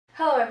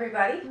Hello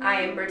everybody, I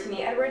am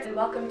Brittany Edwards and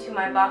welcome to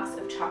my box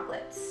of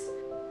chocolates.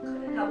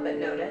 Couldn't help but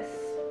notice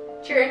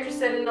that you're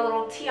interested in a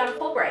little tea on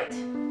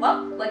Fulbright.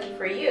 Well, lucky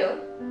for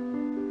you,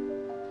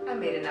 I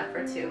made enough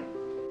for two.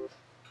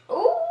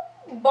 Ooh,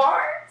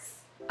 bars!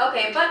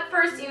 Okay, but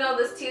first, you know,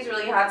 this tea is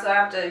really hot, so I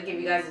have to give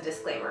you guys a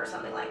disclaimer or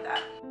something like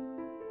that.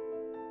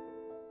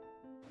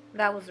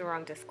 That was the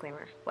wrong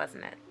disclaimer,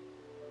 wasn't it?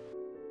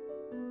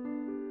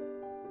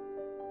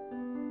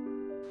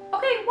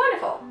 Okay,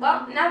 wonderful.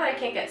 Well, now that I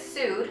can't get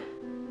sued,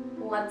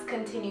 let's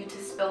continue to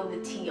spill the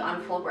tea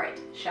on Fulbright,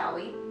 shall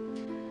we?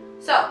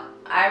 So,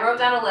 I wrote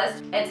down a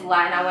list. It's a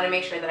lie, and I want to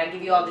make sure that I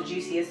give you all the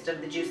juiciest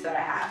of the juice that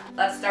I have.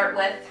 Let's start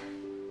with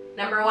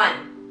number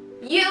 1.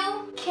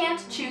 You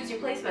can't choose your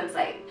placement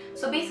site.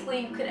 So basically,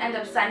 you could end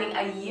up signing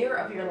a year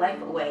of your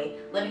life away,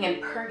 living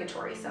in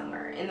purgatory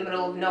somewhere, in the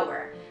middle of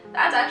nowhere.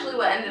 That's actually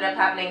what ended up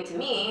happening to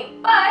me,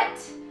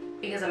 but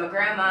because I'm a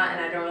grandma and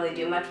I don't really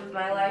do much with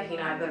my life, you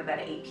know, I go to bed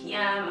at 8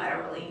 p.m., I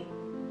don't really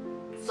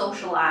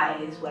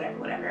socialize,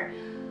 whatever.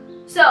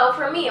 So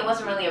for me, it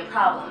wasn't really a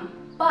problem.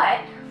 But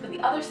for the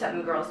other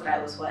 7 girls that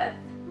I was with,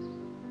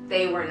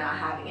 they were not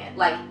having it,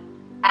 like,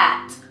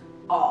 at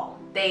all.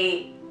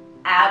 They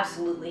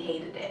absolutely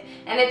hated it.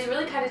 And it's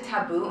really kind of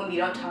taboo and we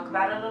don't talk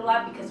about it a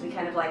lot because we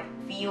kind of like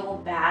feel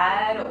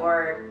bad,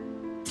 or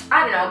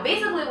I don't know.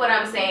 Basically what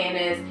I'm saying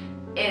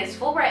is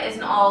Fulbright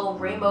isn't all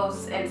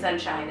rainbows and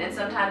sunshine, and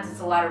sometimes it's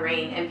a lot of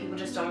rain and people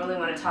just don't really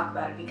want to talk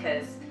about it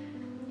because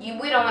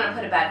we don't want to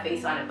put a bad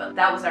face on it, but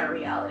that was our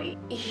reality.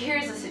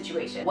 Here's the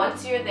situation.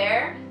 Once you're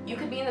there, you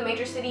could be in the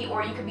major city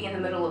or you could be in the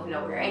middle of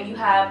nowhere, and you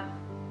have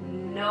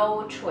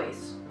no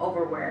choice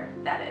over where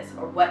that is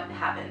or what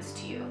happens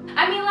to you.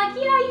 I mean, like,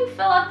 yeah, you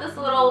fill out this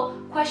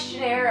little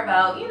questionnaire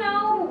about, you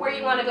know, where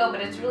you want to go,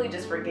 but it's really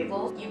just for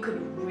giggles. You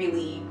could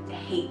really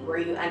hate where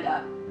you end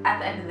up. At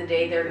the end of the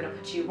day, they're going to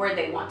put you where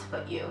they want to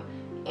put you,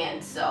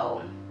 and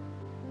so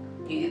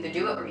you either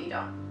do it or you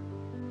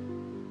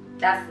don't.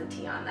 That's the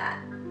tea on that.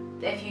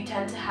 If you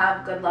tend to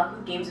have good luck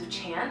with games of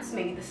chance,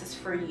 maybe this is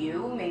for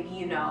you. Maybe,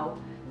 you know,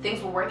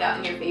 things will work out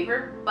in your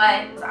favor.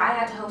 But I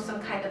had to host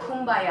some kind of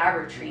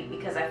kumbaya retreat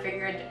because I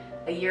figured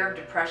a year of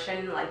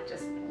depression, like,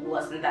 just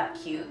wasn't that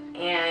cute.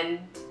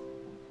 And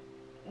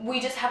we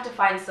just have to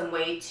find some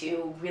way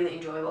to really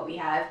enjoy what we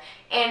have.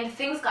 And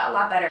things got a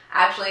lot better.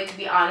 Actually, to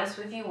be honest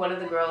with you, one of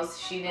the girls,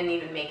 she didn't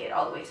even make it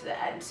all the way to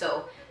the end.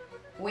 So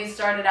we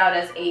started out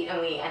as 8 and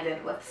we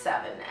ended with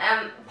 7.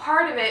 And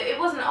part of it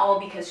wasn't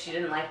all because she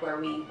didn't like where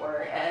we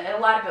were. And a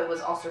lot of it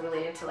was also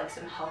related to like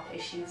some health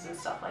issues and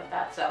stuff like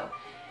that. So,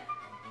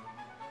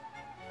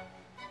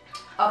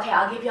 okay,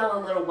 I'll give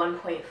y'all a little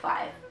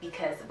 1.5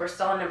 because we're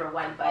still on number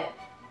 1. But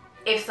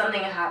if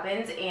something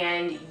happens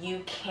and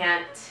you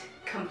can't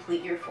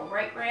complete your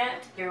Fulbright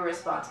grant, you're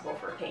responsible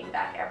for paying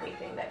back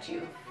everything that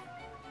you've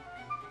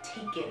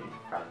taken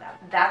from them.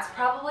 That's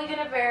probably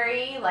gonna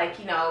vary, like,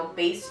 you know,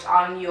 based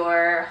on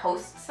your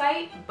host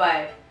site,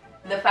 but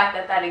the fact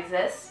that that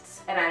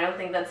exists, and I don't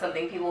think that's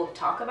something people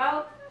talk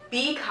about,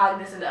 be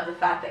cognizant of the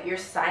fact that you're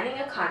signing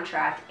a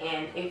contract,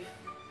 and if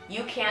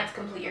you can't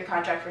complete your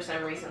contract for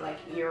some reason, like,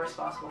 you're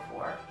responsible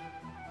for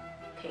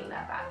paying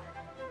that back.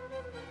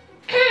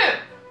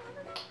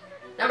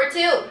 Number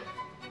 2,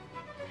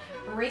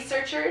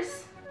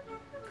 researchers,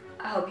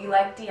 I hope you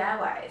like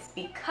DIYs,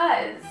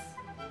 because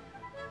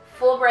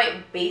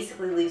Fulbright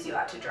basically leaves you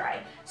out to dry.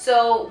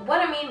 So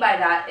what I mean by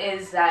that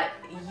is that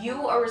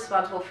you are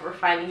responsible for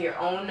finding your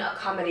own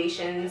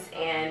accommodations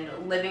and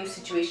living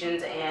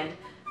situations and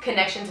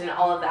connections and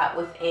all of that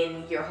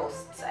within your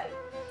host site.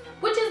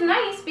 Which is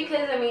nice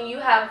because, I mean, you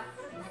have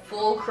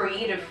full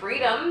creative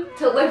freedom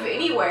to live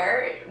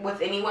anywhere,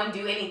 with anyone,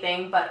 do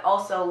anything, but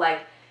also,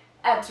 like,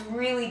 it's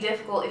really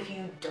difficult if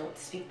you don't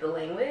speak the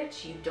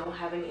language, you don't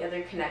have any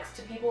other connects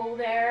to people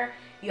there,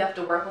 you have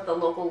to work with the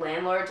local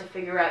landlord to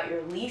figure out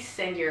your lease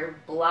and your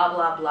blah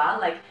blah blah.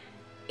 Like,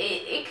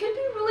 it could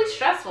be really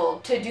stressful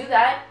to do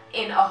that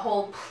in a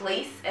whole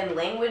place and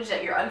language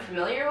that you're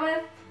unfamiliar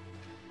with.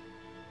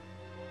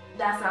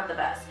 That's not the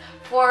best.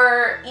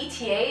 For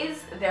ETAs,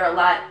 they're a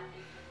lot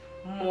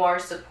more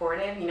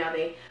supportive. You know,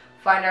 they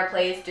find our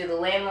place, do the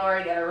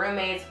landlord, get our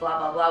roommates, blah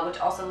blah blah, which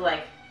also,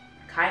 like,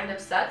 kind of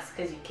sucks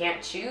because you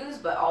can't choose,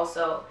 but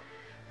also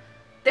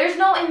there's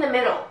no in the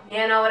middle,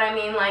 you know what I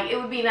mean? Like, it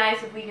would be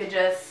nice if we could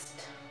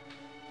just...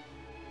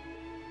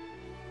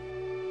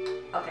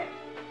 Okay,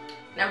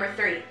 number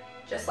 3,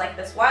 just like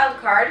this wild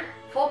card,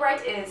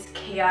 Fulbright is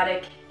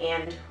chaotic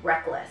and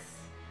reckless.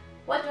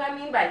 What do I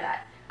mean by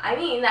that? I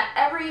mean that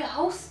every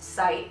host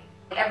site,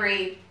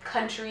 every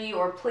country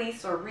or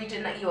place or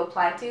region that you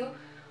apply to,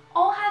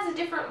 all has a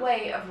different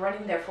way of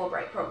running their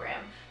Fulbright program.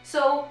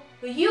 So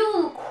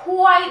you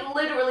quite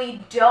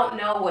literally don't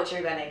know what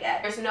you're gonna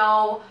get. There's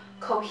no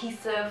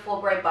cohesive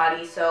Fulbright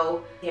body,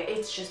 so yeah,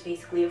 it's just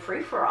basically a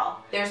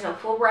free-for-all. There's no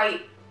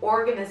Fulbright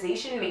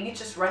organization. Maybe it's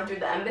just run through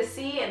the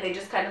embassy and they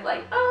just kind of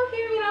like, oh,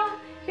 here, you know,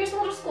 here's a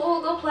little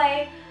school, go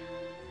play.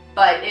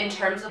 But in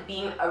terms of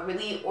being a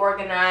really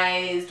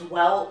organized,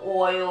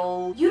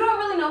 well-oiled, you don't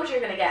really know what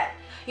you're gonna get.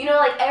 You know,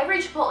 like every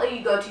Chipotle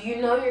you go to,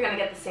 you know you're gonna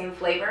get the same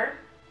flavor,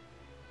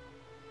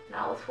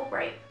 Not with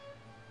Fulbright.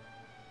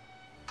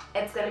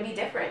 It's gonna be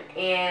different,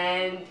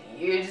 and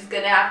you're just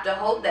gonna have to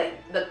hope that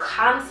the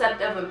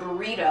concept of a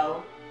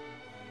burrito,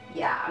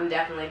 yeah, I'm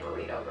definitely a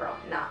burrito girl,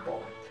 not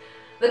bowl.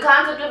 The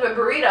concept of a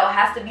burrito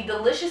has to be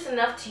delicious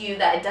enough to you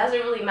that it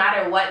doesn't really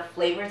matter what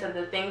flavors of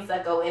the things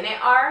that go in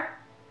it are.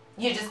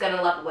 You're just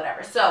gonna love it,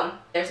 whatever. So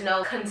there's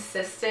no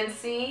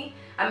consistency.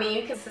 I mean,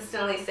 you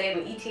consistently say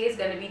the ETA is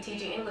gonna be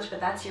teaching English, but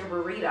that's your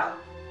burrito.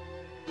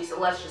 So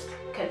let's just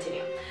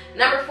continue.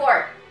 Number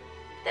 4,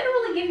 they don't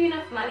really give you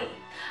enough money.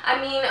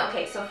 I mean,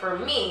 okay, so for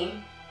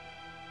me,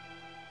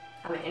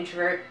 I'm an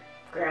introvert,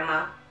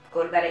 grandma,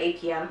 go to bed at 8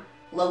 p.m.,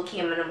 low-key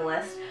a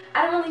minimalist.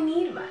 I don't really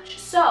need much.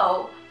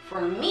 So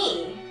for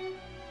me,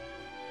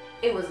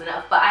 it was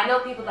enough. But I know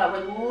people that were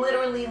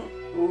literally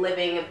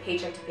living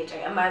paycheck to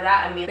paycheck, and by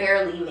that I mean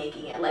barely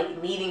making it,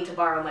 like needing to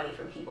borrow money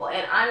from people.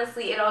 And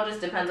honestly, it all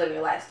just depends on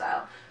your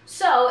lifestyle.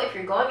 So if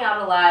you're going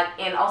out a lot,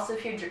 and also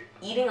if you're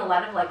eating a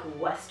lot of like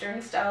Western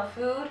style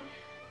food,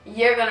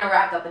 you're gonna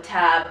rack up a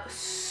tab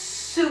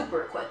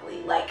super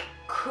quickly, like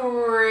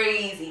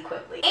crazy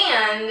quickly.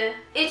 And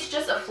it's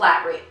just a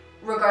flat rate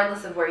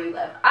regardless of where you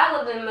live. I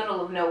live in the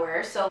middle of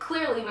nowhere, so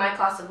clearly my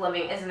cost of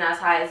living isn't as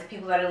high as the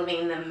people that are living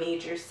in the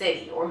major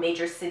city or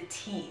major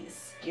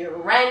cities. Your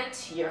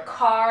rent, your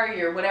car,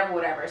 your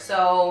whatever.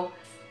 So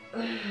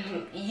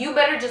you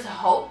better just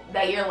hope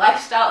that your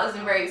lifestyle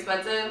isn't very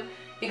expensive,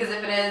 because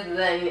if it is,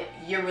 then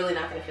you're really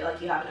not going to feel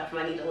like you have enough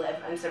money to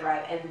live and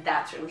survive, and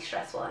that's really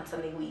stressful and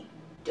something we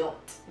don't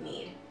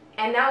need.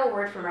 And now a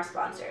word from our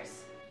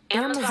sponsors.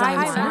 Amazon's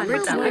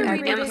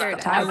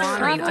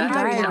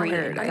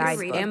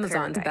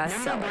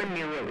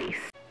bestseller.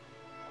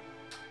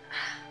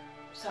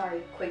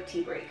 Sorry, quick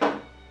tea break.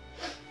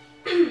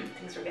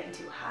 Things were getting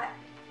too hot.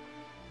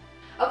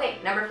 Okay,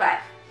 number 5.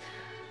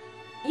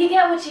 You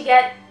get what you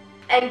get,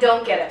 and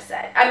don't get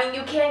upset. I mean,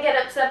 you can get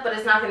upset, but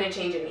it's not going to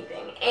change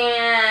anything.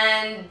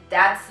 And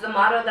that's the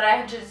motto that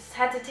I just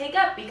had to take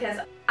up, because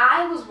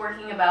I was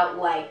working about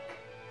like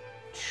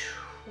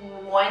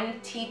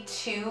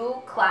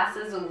 22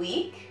 classes a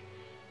week,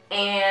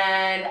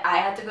 and I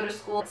had to go to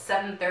school at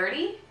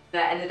 7:30,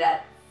 and I ended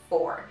at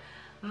 4.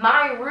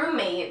 My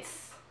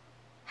roommates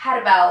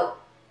had about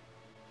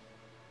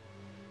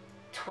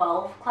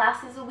 12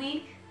 classes a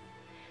week,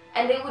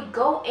 and they would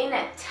go in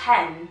at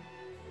 10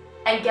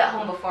 and get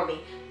home before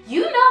me.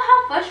 You know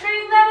how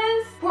frustrating that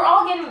is? We're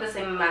all getting the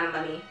same amount of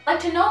money. Like,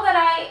 to know that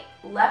I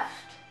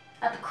left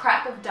at the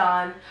crack of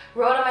dawn,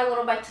 rode on my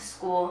little bike to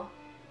school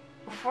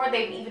before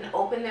they've even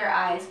opened their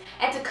eyes,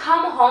 and to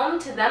come home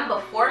to them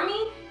before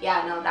me,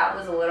 yeah, no, that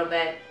was a little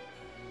bit,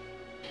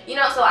 you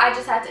know, so I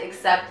just had to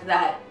accept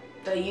that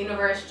the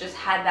universe just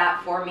had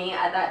that for me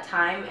at that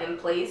time and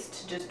place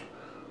to just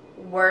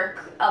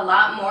work a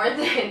lot more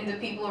than the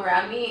people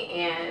around me,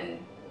 and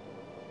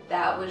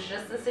that was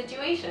just the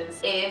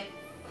situations. If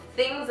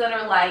things that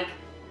are like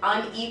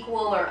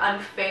unequal or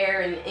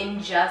unfair and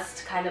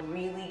unjust kind of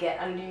really get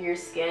under your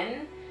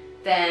skin,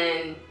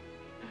 then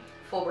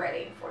Fulbright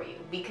ain't for you,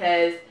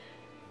 because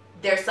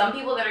there's some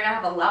people that are gonna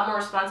have a lot more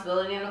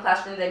responsibility in the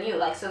classroom than you.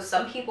 Like, so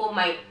some people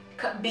might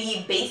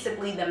be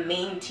basically the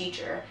main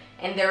teacher,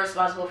 and they're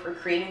responsible for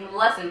creating the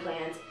lesson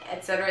plans,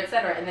 etc.,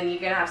 etc. And then you're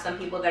gonna have some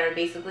people that are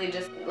basically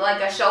just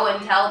like a show and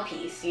tell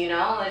piece, you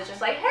know? It's just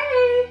like,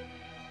 hey,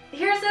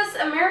 here's this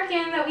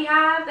American that we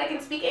have that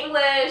can speak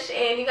English,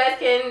 and you guys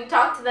can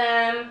talk to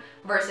them,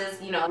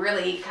 versus, you know,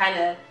 really kind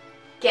of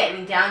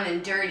getting down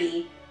and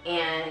dirty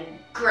and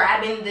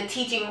grabbing the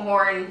teaching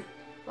horn.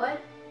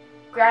 What?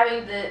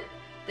 Grabbing the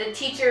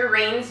teacher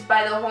reins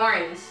by the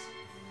horns.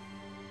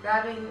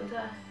 Grabbing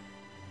the...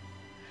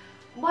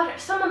 what?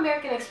 Some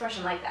American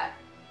expression like that.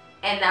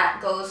 And that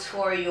goes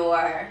for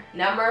your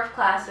number of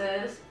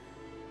classes,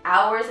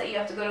 hours that you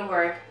have to go to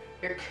work,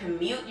 your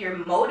commute, your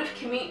mode of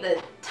commute,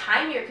 the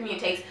time your commute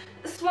takes.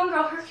 This one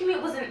girl, her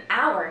commute was an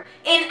hour.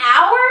 An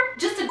hour?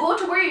 Just to go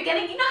to where you're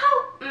getting, you know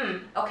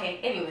how? Okay,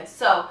 anyways,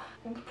 so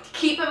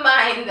keep in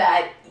mind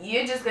that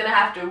you're just gonna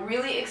have to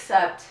really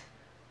accept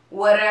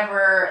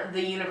whatever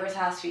the universe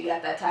has for you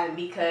at that time,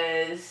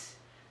 because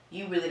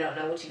you really don't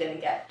know what you're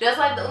gonna get. Just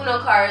like the Uno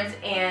cards,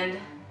 and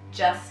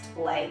just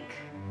like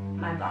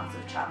my box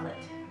of chocolate.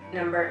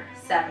 Number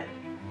 7.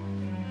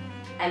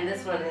 And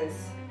this one is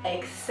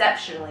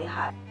exceptionally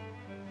hot.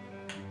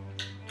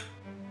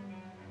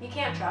 You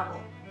can't travel.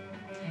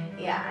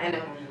 Yeah, I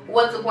know.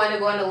 What's the point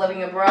of going to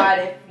living abroad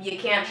if you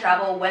can't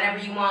travel whenever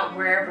you want,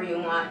 wherever you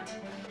want?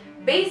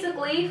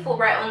 Basically,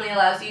 Fulbright only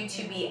allows you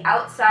to be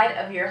outside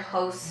of your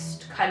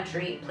host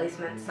country,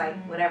 placement, site,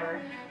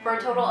 whatever, for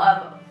a total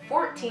of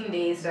 14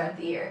 days throughout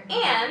the year.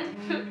 And,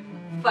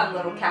 fun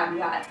little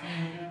caveat,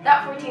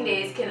 that 14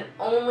 days can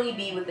only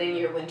be within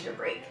your winter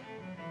break.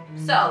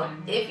 So,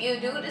 if you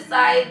do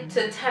decide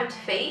to tempt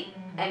fate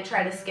and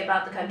try to skip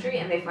out the country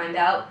and they find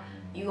out,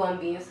 you're gonna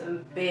be in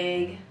some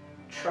big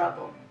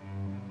trouble.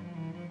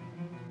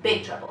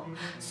 Big trouble.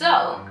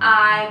 So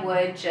I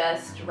would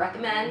just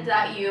recommend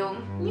that you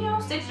know,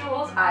 stick to the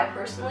rules. I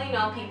personally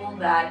know people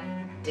that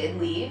did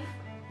leave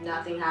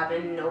Nothing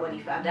happened, nobody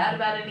found out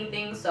about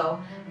anything, so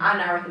I'm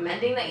not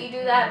recommending that you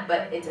do that,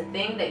 but it's a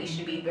thing that you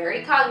should be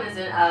very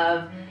cognizant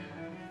of.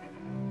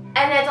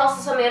 And it's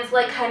also something that's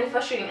like kind of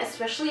frustrating,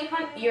 especially if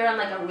you're in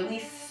like a really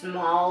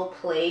small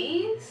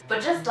place.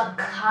 But just the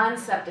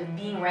concept of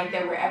being right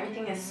there where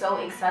everything is so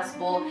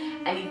accessible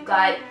and you've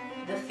got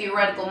the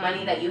theoretical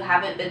money that you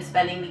haven't been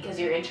spending because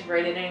you're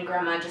introverted and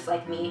grandma just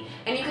like me,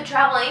 and you could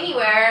travel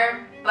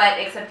anywhere, but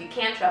except you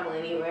can't travel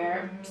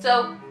anywhere.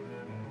 So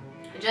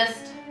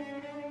just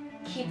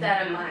keep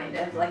that in mind,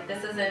 of like,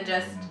 this isn't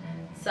just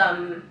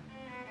some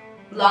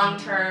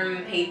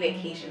long-term paid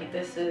vacation.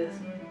 This is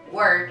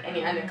work and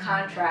you're under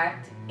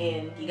contract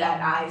and you got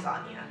eyes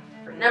on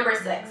you. Number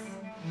 6,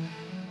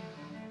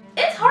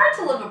 it's hard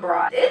to live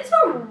abroad. It's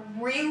a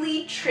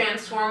really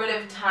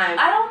transformative time.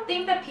 I don't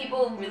think that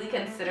people really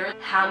consider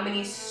how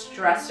many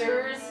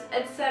stressors,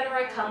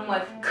 etc., come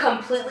with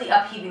completely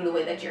upheaving the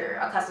way that you're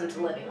accustomed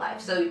to living life.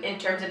 So in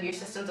terms of your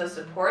systems of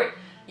support,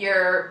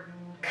 your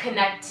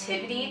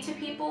connectivity to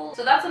people.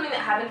 So that's something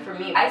that happened for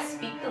me. I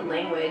speak the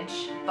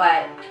language,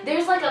 but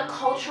there's like a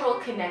cultural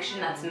connection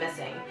that's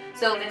missing.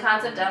 So the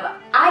concept of,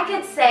 I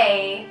could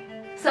say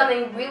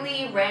something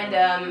really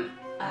random,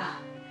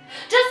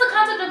 just the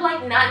concept of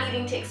like not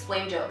needing to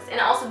explain jokes and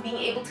also being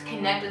able to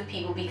connect with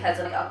people because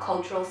of like a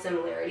cultural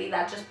similarity,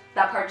 that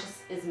part just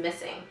is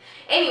missing.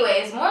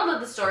 Anyways, moral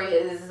of the story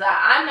is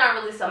that I'm not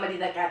really somebody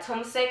that gets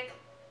homesick,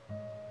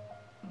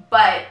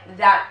 but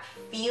that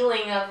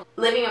feeling of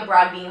living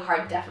abroad being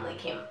hard definitely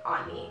came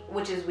on me,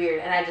 which is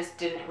weird, and I just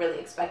didn't really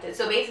expect it.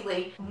 So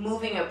basically,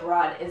 moving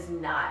abroad is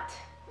not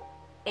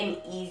an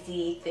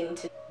easy thing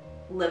to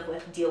live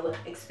with, deal with,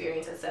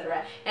 experience,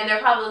 etc. And there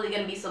are probably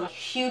going to be some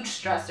huge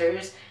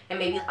stressors and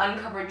maybe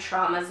uncovered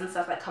traumas and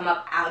stuff that come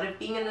up out of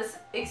being in this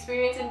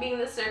experience and being in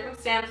this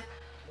circumstance.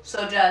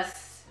 So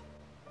just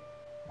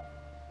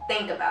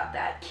think about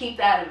that. Keep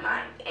that in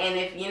mind. And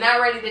if you're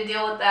not ready to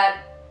deal with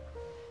that,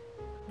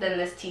 then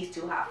this tea's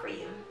too hot for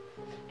you,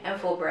 and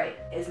Fulbright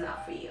is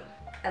not for you.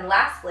 And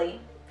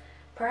lastly,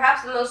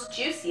 perhaps the most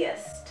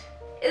juiciest,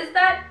 is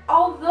that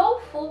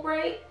although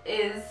Fulbright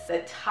is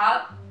the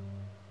top,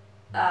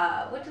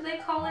 what do they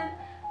call it?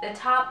 The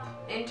top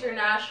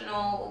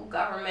international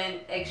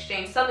government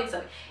exchange, something.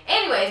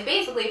 Anyways,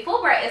 basically,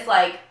 Fulbright is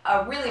like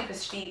a really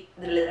prestigious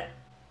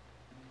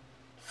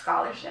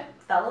scholarship,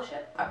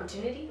 fellowship,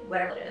 opportunity,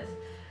 whatever it is.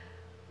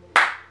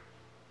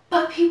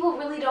 But people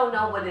really don't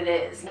know what it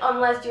is.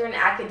 Unless you're in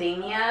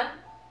academia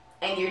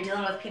and you're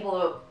dealing with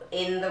people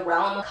in the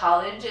realm of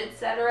college,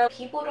 etc.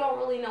 People don't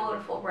really know what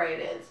a Fulbright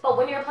is. But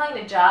when you're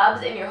applying to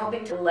jobs and you're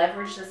hoping to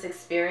leverage this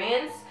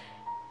experience,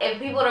 if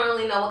people don't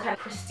really know what kind of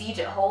prestige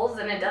it holds,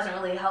 then it doesn't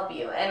really help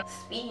you. And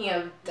speaking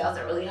of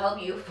doesn't really help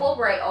you,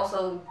 Fulbright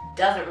also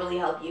doesn't really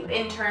help you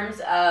in terms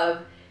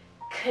of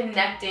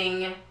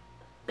connecting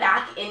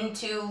back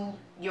into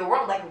your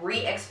world, like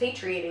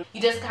re-expatriating.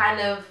 You just kind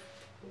of,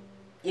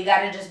 you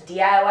gotta just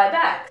DIY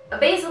back. But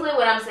basically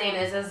what I'm saying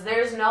is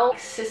there's no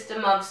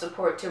system of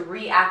support to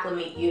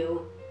reacclimate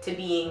you to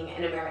being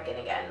an American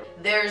again.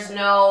 There's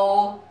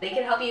no, they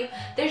can help you.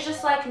 There's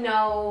just like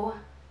no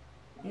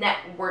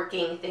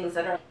networking things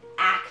that are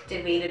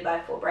activated by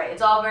Fulbright.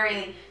 It's all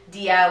very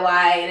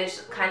DIY and it's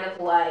just kind of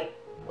like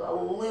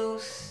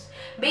loose.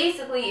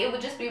 Basically, it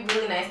would just be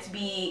really nice to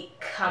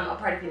become a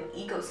part of an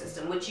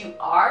ecosystem, which you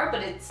are,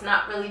 but it's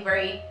not really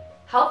very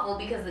helpful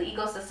because the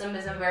ecosystem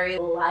isn't very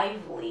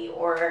lively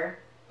or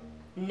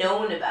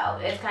known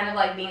about. It's kind of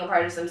like being a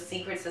part of some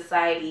secret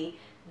society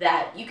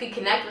that you could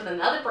connect with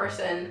another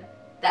person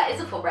that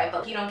is a Fulbright,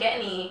 but you don't get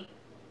any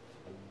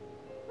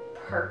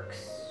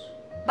perks.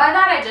 By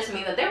that I just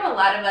mean that there were a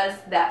lot of us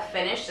that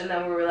finished and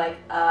then we were like,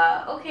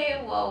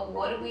 okay, well,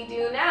 what do we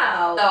do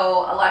now? So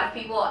a lot of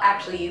people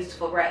actually used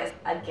Fulbright as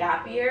a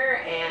gap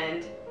year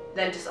and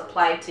then just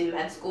applied to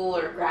med school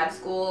or grad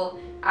school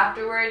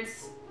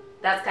afterwards.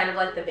 That's kind of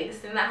like the biggest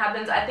thing that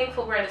happens. I think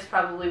Fulbright is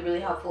probably really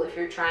helpful if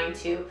you're trying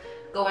to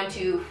go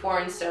into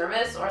foreign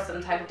service or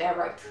some type of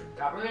direct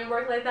government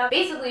work like that.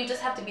 Basically, you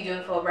just have to be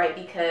doing Fulbright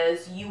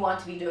because you want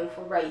to be doing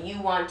Fulbright.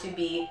 You want to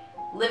be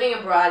living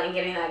abroad and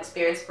getting that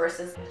experience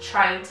versus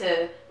trying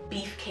to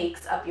beef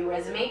cakes up your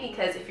resume,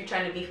 because if you're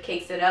trying to beef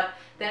cakes it up,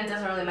 then it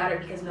doesn't really matter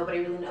because nobody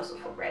really knows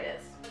what Fulbright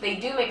is. They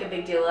do make a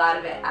big deal out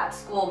of it at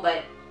school,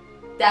 but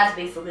that's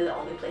basically the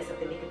only place that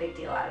they make a big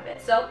deal out of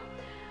it. So,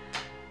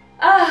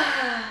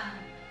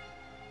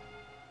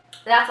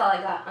 that's all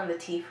I got on the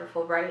tea for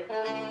Fulbright.